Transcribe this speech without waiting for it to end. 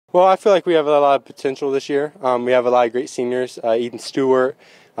Well, I feel like we have a lot of potential this year. We have a lot of great seniors. Ethan Stewart,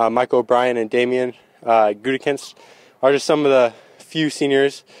 Michael O'Brien, and Damien Gudakunst are just some of the few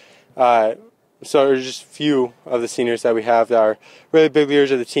seniors. So there's just few of the seniors that we have that are really big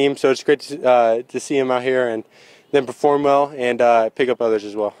leaders of the team. So it's great to see them out here and then perform well and pick up others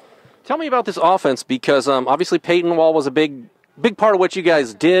as well. Tell me about this offense, because obviously Peyton Wall was a big part of what you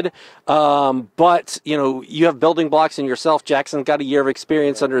guys did, but you have building blocks in yourself. Jackson's got a year of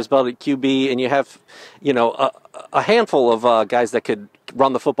experience under his belt at QB, and you have a handful of guys that could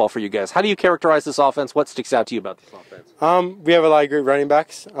run the football for you guys. How do you characterize this offense? What sticks out to you about this offense? We have a lot of great running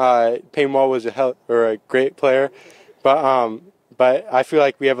backs. Peyton Wall was a great player, but I feel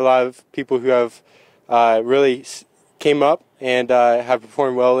like we have a lot of people who have really came up and have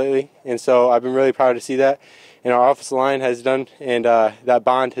performed well lately, and so I've been really proud to see that. And our offensive line has done, and that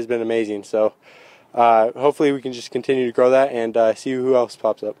bond has been amazing. So hopefully we can just continue to grow that and see who else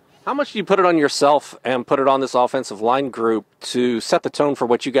pops up. How much do you put it on yourself and put it on this offensive line group to set the tone for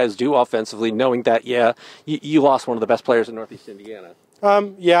what you guys do offensively, knowing that, you lost one of the best players in Northeast Indiana?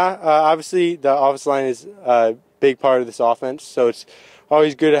 Obviously the offensive line is a big part of this offense, so it's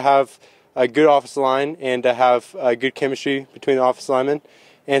always good to have a good offensive line and to have good chemistry between the offensive linemen.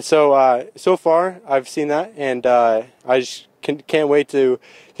 And so far I've seen that, and I just can't wait to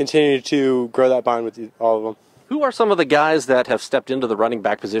continue to grow that bond with all of them. Who are some of the guys that have stepped into the running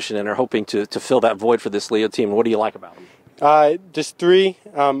back position and are hoping to fill that void for this Leo team? What do you like about them? Just three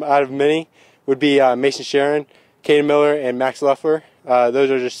out of many would be Mason Sharon, Caden Miller, and Max Leffler. Those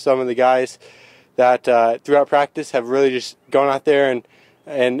are just some of the guys that throughout practice have really just gone out there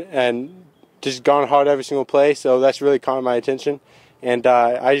and just gone hard every single play. So that's really caught my attention, and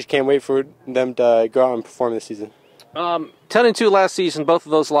I just can't wait for them to go out and perform this season. 10-2 last season. Both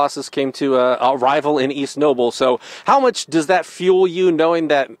of those losses came to a rival in East Noble. So how much does that fuel you, knowing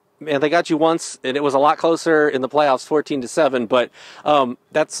that, man, they got you once and it was a lot closer in the playoffs, 14-7, but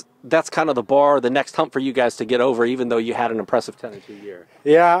that's kind of the bar, the next hump for you guys to get over, even though you had an impressive 10-2 year.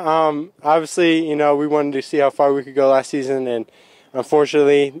 Yeah, obviously, we wanted to see how far we could go last season, and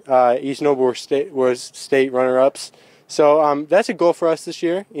unfortunately, East Noble was state runner-ups. So that's a goal for us this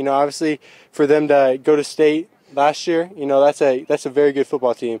year. Obviously, for them to go to state last year, that's a very good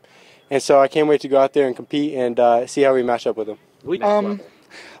football team, and so I can't wait to go out there and compete and see how we match up with them.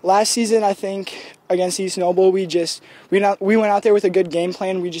 Last season, I think against East Noble, we went out there with a good game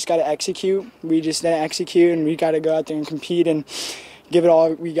plan. We just got to execute. We just didn't execute, and we got to go out there and compete and give it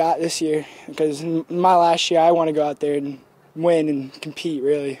all we got this year. Because in my last year, I want to go out there and win and compete,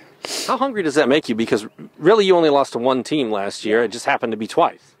 really. How hungry does that make you? Because really, you only lost to one team last year. It just happened to be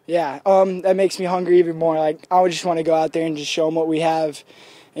twice. Yeah, that makes me hungry even more. Like, I would just want to go out there and just show them what we have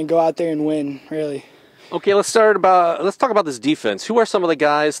and go out there and win, really. Okay, let's talk about this defense. Who are some of the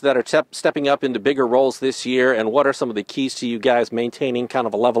guys that are stepping up into bigger roles this year, and what are some of the keys to you guys maintaining kind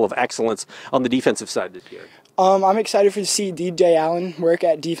of a level of excellence on the defensive side this year? I'm excited to see DJ Allen work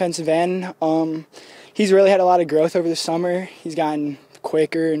at defensive end. He's really had a lot of growth over the summer. He's gotten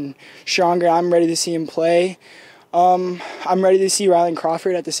quicker and stronger. I'm ready to see him play. I'm ready to see Rylan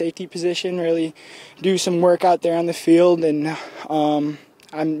Crawford at the safety position really do some work out there on the field, and I'm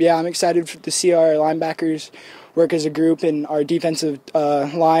excited to see our linebackers work as a group, and our defensive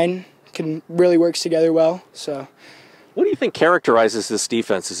line can really works together well. So, what do you think characterizes this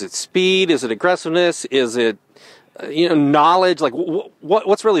defense? Is it speed? Is it aggressiveness? Is it knowledge? Like,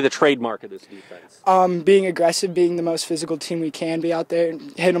 what's really the trademark of this defense? Being aggressive, being the most physical team we can be out there,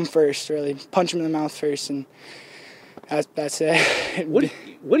 hit them first, really punch them in the mouth first, and that's it. What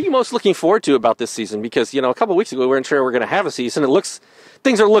are you most looking forward to about this season? Because, a couple of weeks ago we weren't sure we were going to have a season.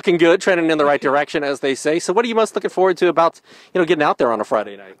 Things are looking good, trending in the right direction, as they say. So what are you most looking forward to about, getting out there on a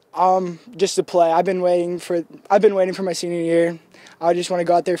Friday night? Just to play. I've been waiting for my senior year. I just want to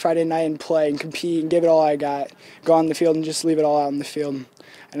go out there Friday night and play and compete and give it all I got. Go on the field and just leave it all out on the field.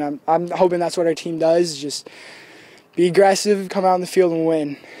 And I'm hoping that's what our team does, just be aggressive, come out on the field and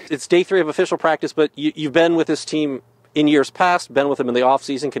win. It's day 3 of official practice, but you've been with this team in years past, been with them in the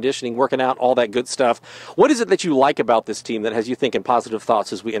off-season, conditioning, working out, all that good stuff. What is it that you like about this team that has you thinking positive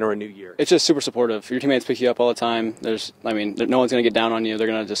thoughts as we enter a new year? It's just super supportive. Your teammates pick you up all the time. No one's going to get down on you. They're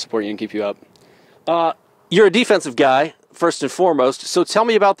going to just support you and keep you up. You're a defensive guy, first and foremost, so tell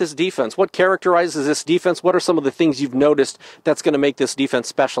me about this defense. What characterizes this defense? What are some of the things you've noticed that's going to make this defense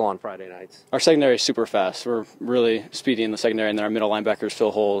special on Friday nights? Our secondary is super fast. We're really speedy in the secondary, and then our middle linebackers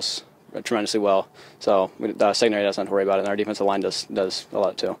fill holes tremendously well. So the secondary doesn't have to worry about it, and our defensive line does a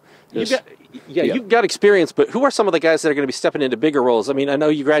lot too. Yeah, you've got experience, but who are some of the guys that are going to be stepping into bigger roles? I mean, I know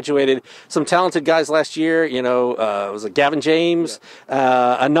you graduated some talented guys last year. You know, was it Gavin James?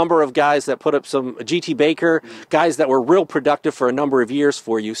 A number of guys that put up some GT Baker, guys that were real productive for a number of years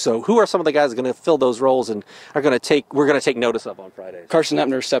for you. So who are some of the guys that are going to fill those roles and we're going to take notice of on Fridays? Carson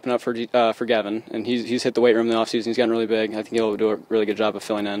Hepner's stepping up for Gavin, and he's hit the weight room in the offseason. He's gotten really big. I think he'll do a really good job of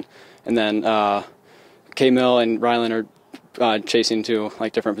filling in. And then K-Mill and Rylan are chasing to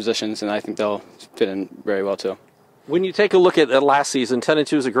like different positions, and I think they'll fit in very well too. When you take a look at last season,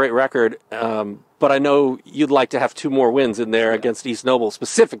 10-2 is a great record, but I know you'd like to have 2 more wins in there against East Noble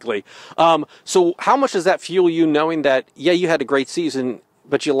specifically. So how much does that fuel you, knowing that you had a great season,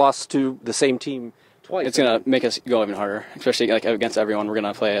 but you lost to the same team twice? It's gonna make us go even harder, especially like against everyone. We're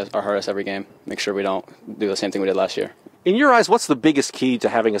gonna play our hardest every game. Make sure we don't do the same thing we did last year. In your eyes, what's the biggest key to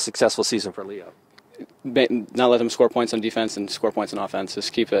having a successful season for Leo? Not let them score points on defense and score points on offense.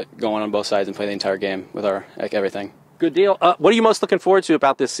 Just keep it going on both sides and play the entire game with our everything. Good deal. What are you most looking forward to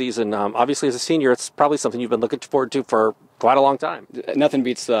about this season? Obviously, as a senior, it's probably something you've been looking forward to for quite a long time. Nothing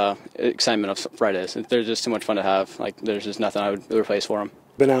beats the excitement of Fridays. They're just too much fun to have. Like, there's just nothing I would replace for them.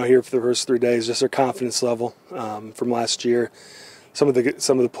 Been out here for the first 3 days, just their confidence level from last year. Some of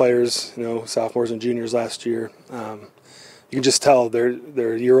the players, sophomores and juniors last year. You can just tell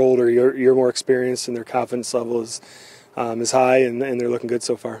they're a year older, year more experienced, and their confidence level is high, and they're looking good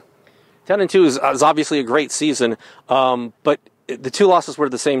so far. 10-2 is obviously a great season, but the 2 losses were to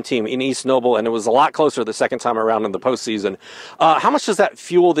the same team in East Noble, and it was a lot closer the second time around in the postseason. How much does that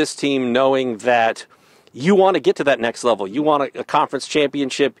fuel this team, knowing that you want to get to that next level? You want a conference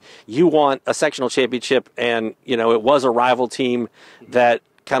championship, you want a sectional championship, and it was a rival team that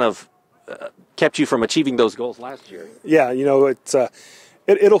kind of kept you from achieving those goals last year. Yeah,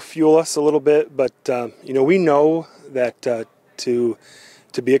 it'll fuel us a little bit, but we know that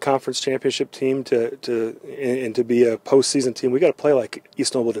to be a conference championship team, and to be a postseason team, we got to play like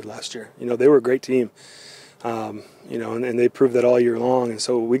East Noble did last year. They were a great team, and they proved that all year long. And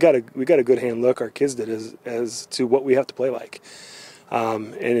so we got a good hand look. Our kids did as to what we have to play like,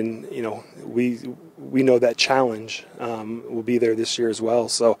 and we know that challenge will be there this year as well.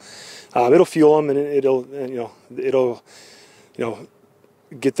 So it'll fuel them, and it'll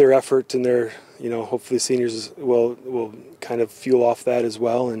get their effort, and their hopefully seniors will kind of fuel off that as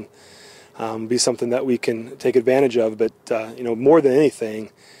well, and be something that we can take advantage of. But more than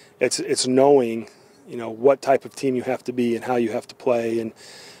anything, it's knowing what type of team you have to be and how you have to play, and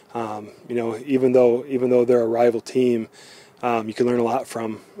even though they're a rival team, you can learn a lot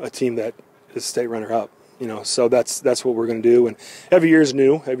from a team that is state runner-up. So that's what we're going to do. And every year is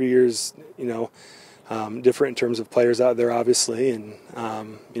new. Every year is different in terms of players out there, obviously, and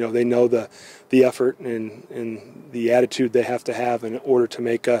they know the effort and the attitude they have to have in order to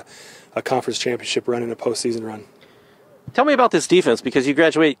make a conference championship run and a postseason run. Tell me about this defense, because you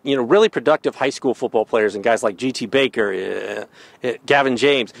graduate, really productive high school football players, and guys like GT Baker, Gavin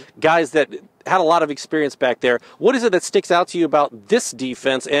James, guys that had a lot of experience back there. What is it that sticks out to you about this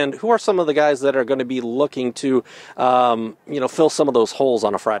defense, and who are some of the guys that are going to be looking to, fill some of those holes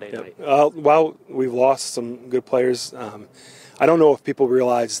on a Friday night? While we've lost some good players, I don't know if people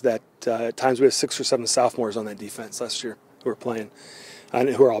realize that at times we had 6 or 7 sophomores on that defense last year who were playing, and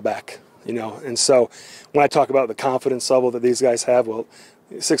who are all back. And so when I talk about the confidence level that these guys have,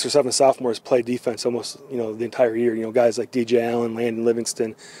 6 or 7 sophomores play defense almost, the entire year. Guys like DJ Allen, Landen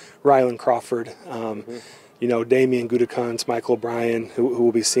Livingston, Rylan Crawford, Damien Gudakunst, Michael O'Brien, who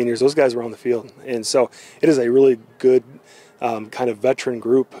will be seniors. Those guys were on the field. And so it is a really good kind of veteran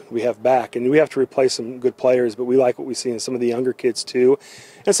group we have back. And we have to replace some good players, but we like what we see in some of the younger kids too.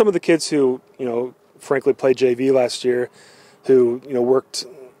 And some of the kids who, frankly played JV last year, who, worked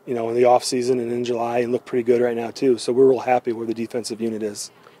in the off season and in July, and look pretty good right now too. So we're real happy where the defensive unit is.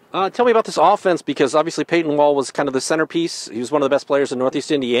 Tell me about this offense, because obviously Peyton Wall was kind of the centerpiece. He was one of the best players in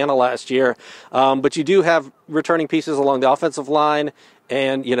Northeast Indiana last year. But you do have returning pieces along the offensive line,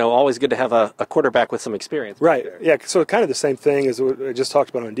 and, always good to have a quarterback with some experience. Right, yeah, so kind of the same thing as what I just talked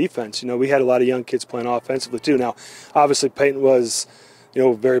about on defense. We had a lot of young kids playing offensively too. Now, obviously Peyton was,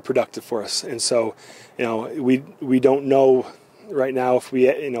 very productive for us. And so, we don't know right now if we,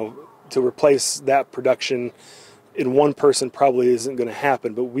 to replace that production in one person probably isn't going to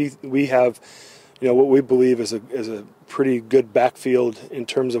happen, but we have, what we believe is a pretty good backfield in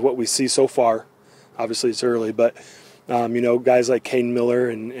terms of what we see so far. Obviously it's early, but guys like Caden Miller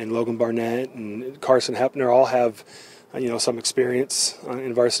and Logan Barnett and Carson Hepner all have some experience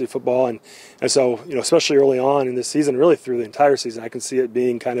in varsity football, and so especially early on in this season, really through the entire season, I can see it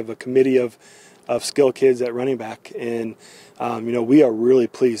being kind of a committee of skill kids at running back, and we are really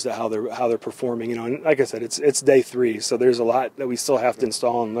pleased at how they're performing. And like I said, it's day 3, so there's a lot that we still have to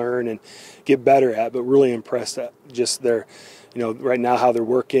install and learn and get better at. But really impressed at just their, right now how they're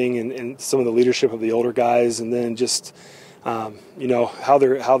working and some of the leadership of the older guys, and then just how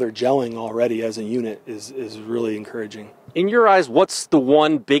they're gelling already as a unit is really encouraging. In your eyes, what's the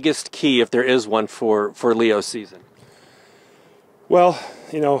one biggest key, if there is one, for Leo's season? Well,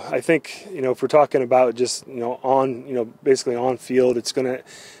 I think, if we're talking about just, basically on field, it's going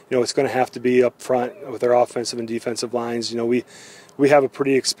to have to be up front with our offensive and defensive lines. We have a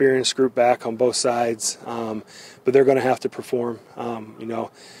pretty experienced group back on both sides, but they're going to have to perform,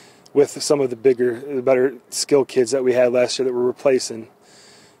 with some of the better skill kids that we had last year that we're replacing.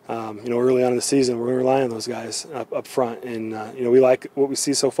 Early on in the season, we're going to rely on those guys up front. And, we like what we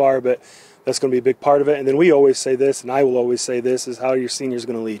see so far, but that's going to be a big part of it. And then we always say this, and I will always say this, is how your seniors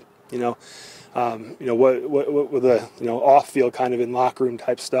going to lead. What with the off field kind of in locker room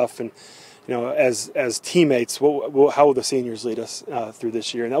type stuff, and as teammates, how will the seniors lead us through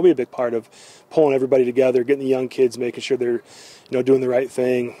this year? And that'll be a big part of pulling everybody together, getting the young kids, making sure they're doing the right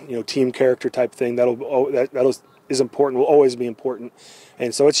thing. Team character type thing that is important. Will always be important.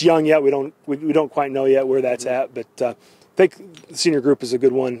 And so it's young yet. We don't quite know yet where that's at, but I think the senior group is a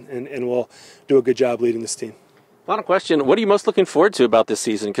good one, and we'll do a good job leading this team. Final question: what are you most looking forward to about this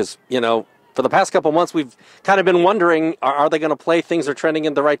season? Because for the past couple months, we've kind of been wondering, are they going to play? Things are trending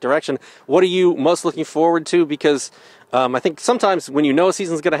in the right direction. What are you most looking forward to? Because I think sometimes when a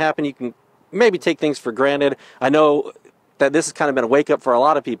season's going to happen, you can maybe take things for granted. I know that this has kind of been a wake-up for a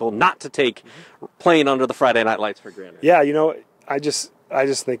lot of people not to take playing under the Friday night lights for granted. Yeah, I just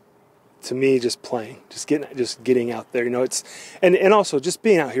think, to me, just playing, just getting out there, it's and also just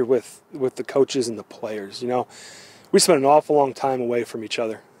being out here with the coaches and the players. We spent an awful long time away from each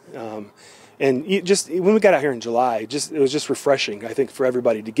other. And just when we got out here in July, it was just refreshing, I think, for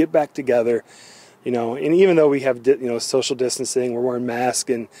everybody to get back together, and even though we have, social distancing, we're wearing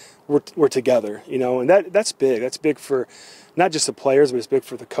masks and we're together, and that's big. That's big for not just the players, but it's big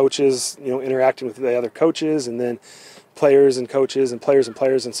for the coaches, interacting with the other coaches, and then players and coaches and players and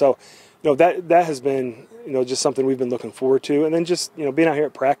players. And so, that has been, just something we've been looking forward to. And then just, being out here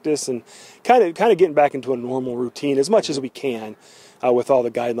at practice and kind of getting back into a normal routine as much as we can. With all the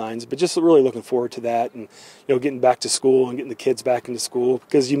guidelines, but just really looking forward to that, and getting back to school and getting the kids back into school,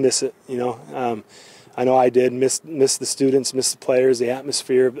 because you miss it. I know I did miss the students, miss the players, the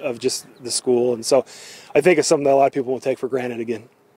atmosphere of just the school, and so I think it's something that a lot of people will take for granted again.